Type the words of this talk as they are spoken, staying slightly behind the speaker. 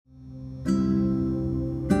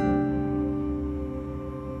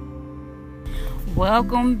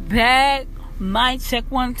Welcome back. Mic check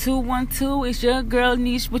 1 2 1 2. It's your girl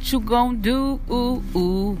Niche. What you gonna do?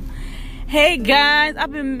 Ooh. Hey guys,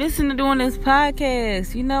 I've been missing to doing this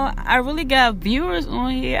podcast. I really got viewers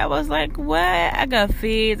on here. I was like, what? I got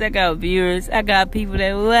feeds, I got viewers, I got people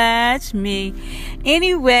that watch me.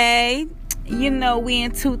 Anyway, we in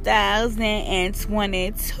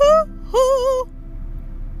 2022.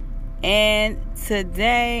 And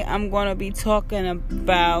today I'm gonna be talking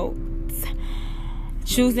about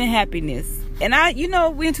choosing happiness. And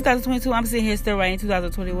we in 2022. I'm sitting here still writing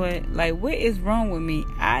 2021. Like, what is wrong with me?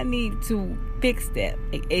 I need to fix that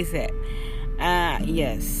ASAP.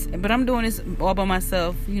 Yes. But I'm doing this all by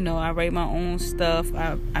myself. I write my own stuff.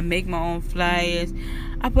 I make my own flyers.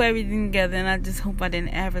 I put everything together, and I just hope I didn't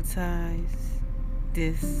advertise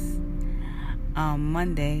this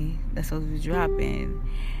Monday that's supposed to be dropping.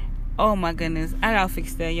 Oh my goodness. I gotta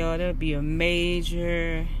fix that, y'all. That'll be a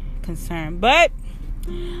major concern. But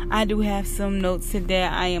I do have some notes today.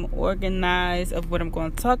 I am organized of what I'm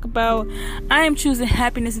going to talk about. I am choosing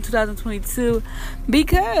happiness in 2022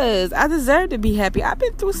 because I deserve to be happy. I've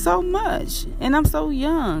been through so much and I'm so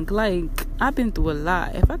young. Like, I've been through a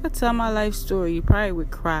lot. If I could tell my life story, you probably would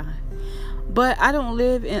cry. But I don't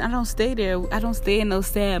live and I don't stay there. I don't stay in those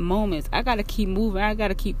sad moments. I got to keep moving. I got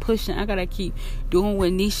to keep pushing. I got to keep doing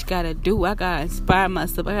what Niche got to do. I got to inspire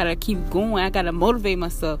myself. I got to keep going. I got to motivate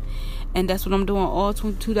myself. And that's what I'm doing all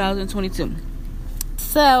 2022.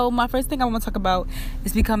 So, my first thing I want to talk about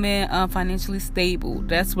is becoming financially stable.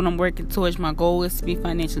 That's what I'm working towards. My goal is to be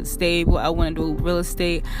financially stable. I want to do real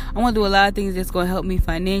estate. I want to do a lot of things that's going to help me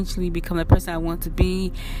financially become the person I want to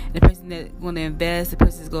be. The person that's going to invest. The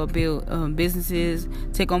person that's going to build businesses.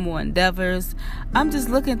 Take on more endeavors. I'm just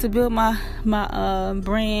looking to build my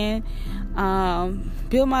brand.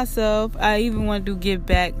 Build myself. I even want to give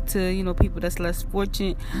back to people that's less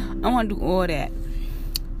fortunate. I want to do all that.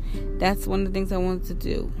 That's one of the things I wanted to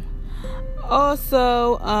do.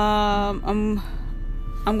 Also, I'm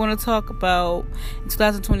going to talk about in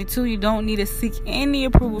 2022. You don't need to seek any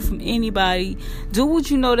approval from anybody. Do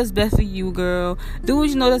what you know that's best for you, girl. Do what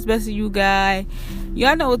you know that's best for you, guy.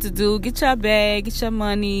 Y'all know what to do. Get your bag. Get your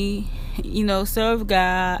money. Serve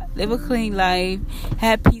God, live a clean life,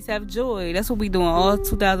 have peace, have joy. That's what we doing all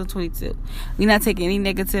 2022. We not taking any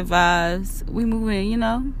negative vibes. We moving,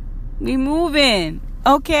 we moving.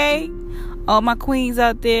 Okay, all my queens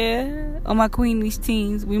out there, all my QueenNesh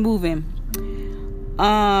teens, we moving.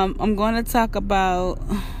 I'm going to talk about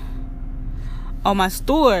my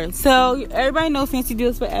store. So everybody knows Fancy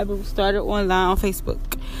Deals Forever started online on Facebook.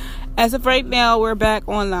 As of right now, we're back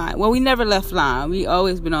online. Well, we never left line. We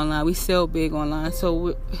always been online. We sell big online.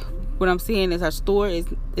 So what I'm saying is our store is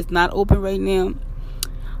not open right now.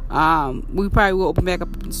 We probably will open back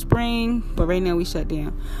up in the spring, but right now we shut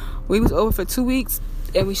down. We was open for 2 weeks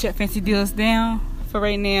and we shut Fancy Deals down for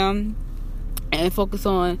right now and focus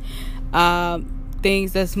on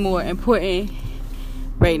things that's more important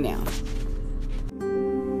right now.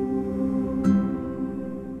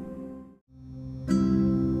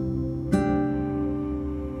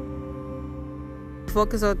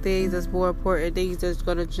 Focus on things that's more important, things that's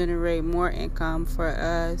going to generate more income for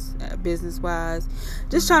us, business wise.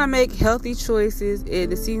 Just trying to make healthy choices. And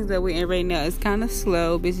the season that we're in right now is kind of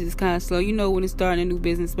slow. Business is kind of slow. When it's starting a new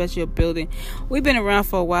business, especially a building. We've been around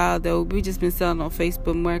for a while though. We just been selling on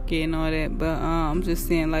Facebook Market and all that. But I'm just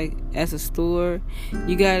saying, like, as a store,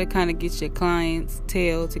 you got to kind of get your clients'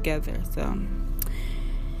 tail together. So,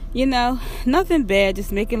 nothing bad.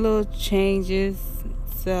 Just making little changes.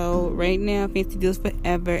 So right now, Fancy Deals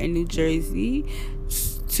Forever in New Jersey,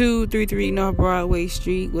 233 North Broadway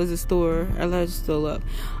Street was a store. Our largest store up.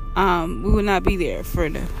 We will not be there for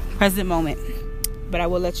the present moment, but I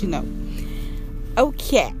will let you know.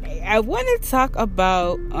 Okay, I want to talk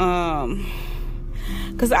about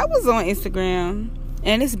because I was on Instagram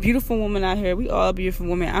and this beautiful woman out here. We all beautiful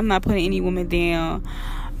women. I'm not putting any woman down.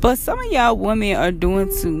 But some of y'all women are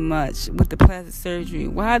doing too much with the plastic surgery.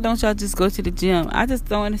 Why don't y'all just go to the gym? I just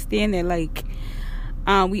don't understand that. Like,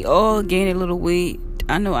 we all gained a little weight.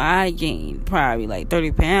 I know I gained probably like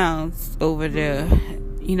 30 pounds over the,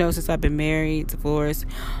 since I've been married, divorced.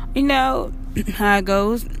 How it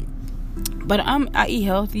goes. But I eat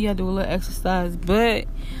healthy. I do a little exercise. But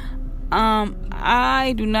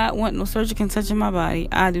I do not want no surgical touching my body.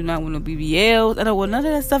 I do not want no BBLs. I don't want none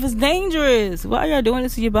of that stuff. It's dangerous. Why are y'all doing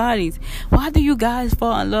this to your bodies? Why do you guys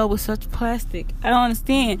fall in love with such plastic? I don't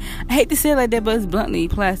understand. I hate to say it like that, but it's bluntly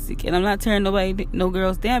plastic. And I'm not tearing no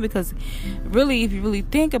girls down, because really, if you really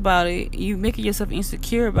think about it, you making yourself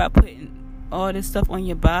insecure about putting all this stuff on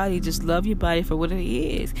your body. Just love your body for what it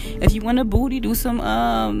is. If you want a booty, do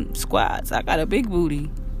some squats. I got a big booty.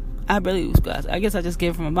 I barely do squats. I guess I just get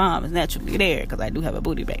it from my mom. It's naturally there because I do have a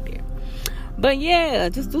booty back there. But yeah,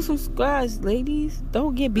 just do some squats, ladies.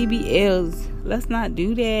 Don't get BBLs. Let's not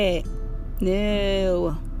do that.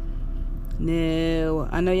 No.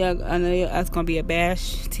 I know y'all that's gonna be a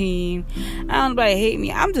bash team. I don't nobody hate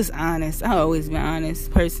me. I'm just honest. I always be an honest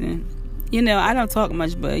person. I don't talk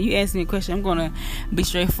much, but you ask me a question, I'm gonna be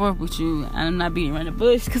straightforward with you. I'm not beating around the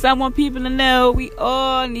bush because I want people to know we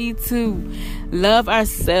all need to love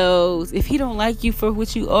ourselves. If he don't like you for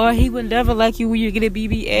what you are, he would never like you when you get a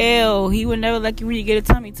BBL. He would never like you when you get a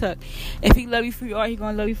tummy tuck. If he love you for who you are, he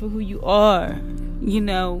gonna love you for who you are.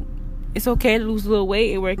 It's okay to lose a little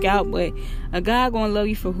weight and work out, but a guy gonna love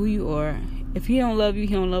you for who you are. If he don't love you,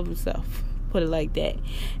 he don't love himself. Put it like that.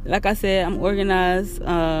 Like I said, I'm organized.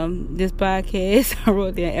 This podcast, I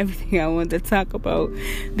wrote down everything I wanted to talk about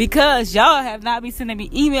because y'all have not been sending me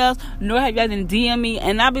emails, nor have y'all been DM me,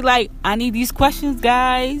 and I'll be like, I need these questions,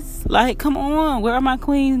 guys. Like, come on, where are my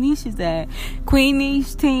QueenNeshes at?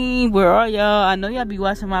 QueenNesh team, where are y'all? I know y'all be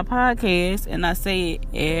watching my podcast, and I say it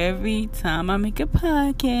every time I make a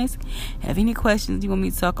podcast. Have any questions you want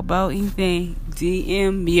me to talk about? Anything?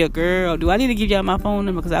 DM me, a girl. Do I need to give y'all my phone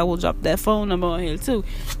number? Because I will drop that phone number on here too.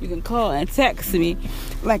 You can call and text me.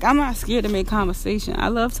 Like, I'm not scared to make conversation. I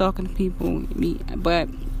love talking to people, but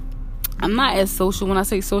I'm not as social. When I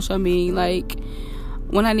say social, I mean like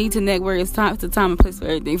when I need to network. It's the time and place for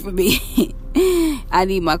everything for me. I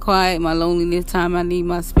need my quiet, my loneliness time. I need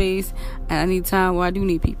my space, and I need time where I do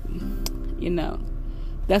need people.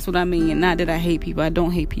 That's what I mean. And not that I hate people. I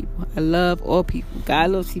don't hate people. I love all people.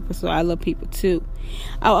 God loves people, so I love people too.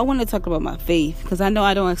 I want to talk about my faith because I know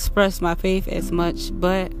I don't express my faith as much,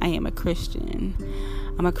 but I am a Christian.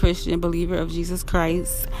 I'm a Christian believer of Jesus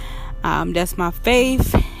Christ. That's my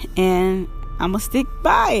faith, and I'm going to stick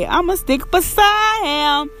by it. I'm going to stick beside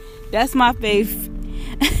him. That's my faith.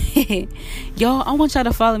 Y'all, I want y'all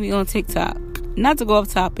to follow me on TikTok. Not to go off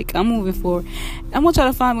topic, I'm moving forward. I want y'all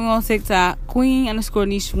to find me on TikTok,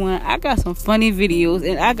 Queen_Nesh1. I got some funny videos,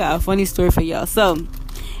 and I got a funny story for y'all. So,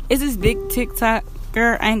 it's this big TikToker.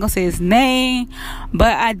 I ain't gonna say his name,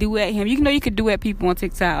 but I duet him. You could duet people on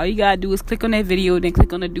TikTok. All you gotta do is click on that video, then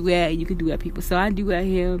click on the duet, and you can duet people. So I duet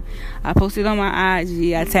him. I posted on my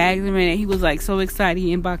IG. I tagged him in it. He was like so excited.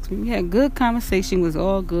 He inboxed me. We had a good conversation. It was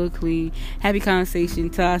all good, clean, happy conversation.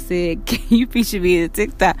 Till I said, "Can you feature me in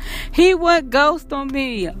TikTok?" He went ghost on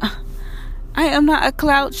me. I am not a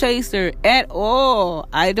cloud chaser at all.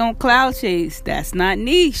 I don't cloud chase. That's not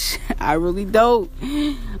niche. I really don't.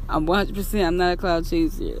 I'm 100%. I'm not a cloud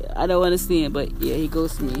chaser. I don't understand, but yeah, he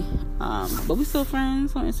goes to me. But we still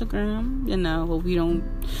friends on Instagram. But we don't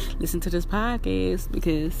listen to this podcast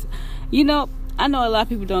because, I know a lot of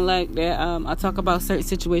people don't like that I talk about certain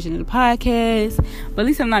situations in the podcast, but at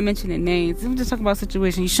least I'm not mentioning names. If I'm just talking about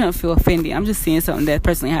situations, you shouldn't feel offended. I'm just saying something that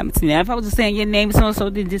personally happened to me. If I was just saying your name so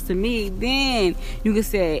did just to me, then you could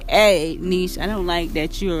say, "Hey, Nesh, I don't like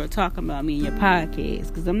that you're talking about me in your podcast,"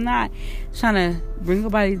 because I'm not trying to bring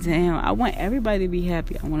nobody down. I want everybody to be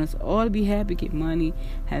happy. I want us all to be happy, get money,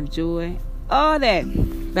 have joy, all that.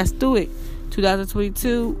 Let's do it.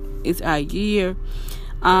 2022 is our year.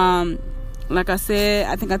 Like I said,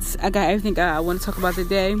 I think I got everything I want to talk about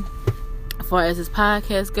today as far as this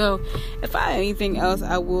podcast go. If I have anything else,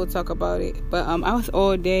 I will talk about it. But I was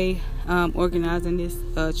all day organizing this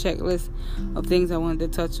checklist of things I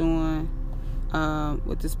wanted to touch on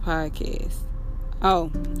with this podcast.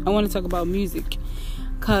 Oh, I want to talk about music.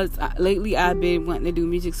 Because lately I've been wanting to do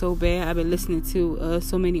music so bad. I've been listening to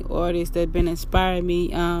so many artists that have been inspiring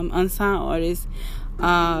me. Unsigned artists.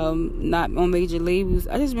 Not on major labels.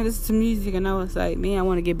 I just been listening to music, and I was like, man, I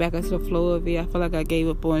want to get back into the flow of it. I feel like I gave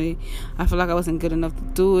up on it. I feel like I wasn't good enough to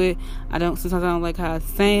do it. Sometimes I don't like how I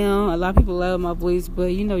sound. A lot of people love my voice, but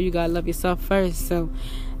you gotta love yourself first. So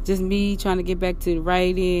just me trying to get back to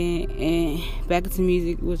writing and back into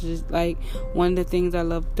music, which is like one of the things I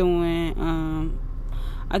love doing.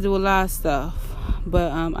 I do a lot of stuff,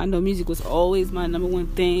 but I know music was always my number one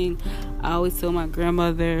thing. I always told my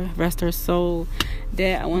grandmother, rest her soul,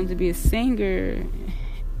 that I wanted to be a singer.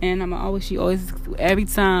 And she always, every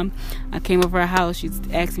time I came over her house,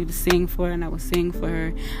 she'd ask me to sing for her, and I would sing for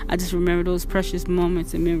her. I just remember those precious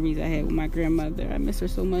moments and memories I had with my grandmother. I miss her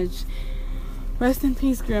so much. Rest in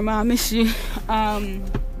peace, Grandma. I miss you.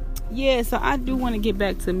 Yeah, so I do want to get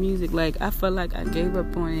back to music. Like, I feel like I gave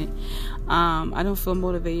up on it. I don't feel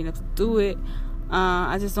motivated enough to do it.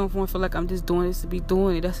 I just don't want to feel like I'm just doing this to be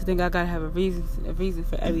doing it. That's the thing. I gotta have a reason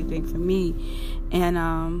for everything for me. And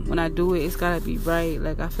when I do it, it's gotta be right.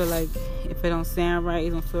 Like, I feel like if it don't sound right, it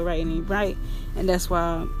don't feel right, it ain't right. And that's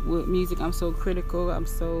why with music, I'm so critical. I'm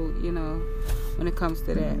so, when it comes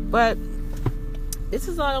to that. But this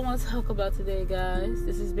is all I want to talk about today, guys.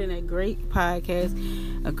 This has been a great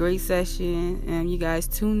podcast, a great session. And you guys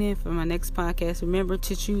tune in for my next podcast. Remember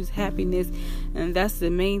to choose happiness. And that's the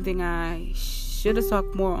main thing. I should have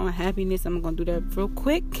talked more on happiness. I'm going to do that real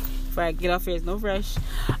quick before I get off here. There's no rush.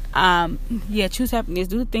 Choose happiness.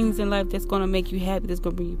 Do the things in life that's going to make you happy. That's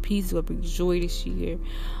going to bring you peace. Going to bring you joy this year.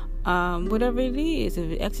 Whatever it is. If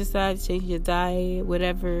it's exercise, change your diet,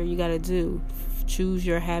 whatever you got to do. Choose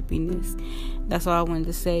your happiness. That's all I wanted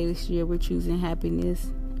to say this year. We're choosing happiness.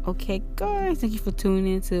 Okay, guys, thank you for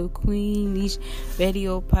tuning in to QueenNesh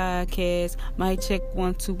Radio Podcast. Mic check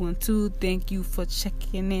 1 2 1 2. Thank you for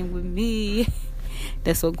checking in with me.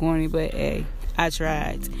 That's so corny, but hey, I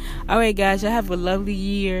tried. All right, guys, y'all have a lovely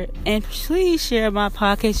year, and please share my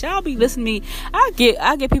podcast. Y'all be listening to me. I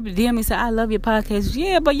get people to DM me and say, I love your podcast.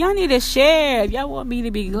 Yeah, but y'all need to share. If y'all want me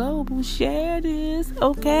to be global, share this,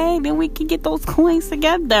 okay? Then we can get those coins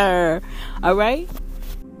together. All right.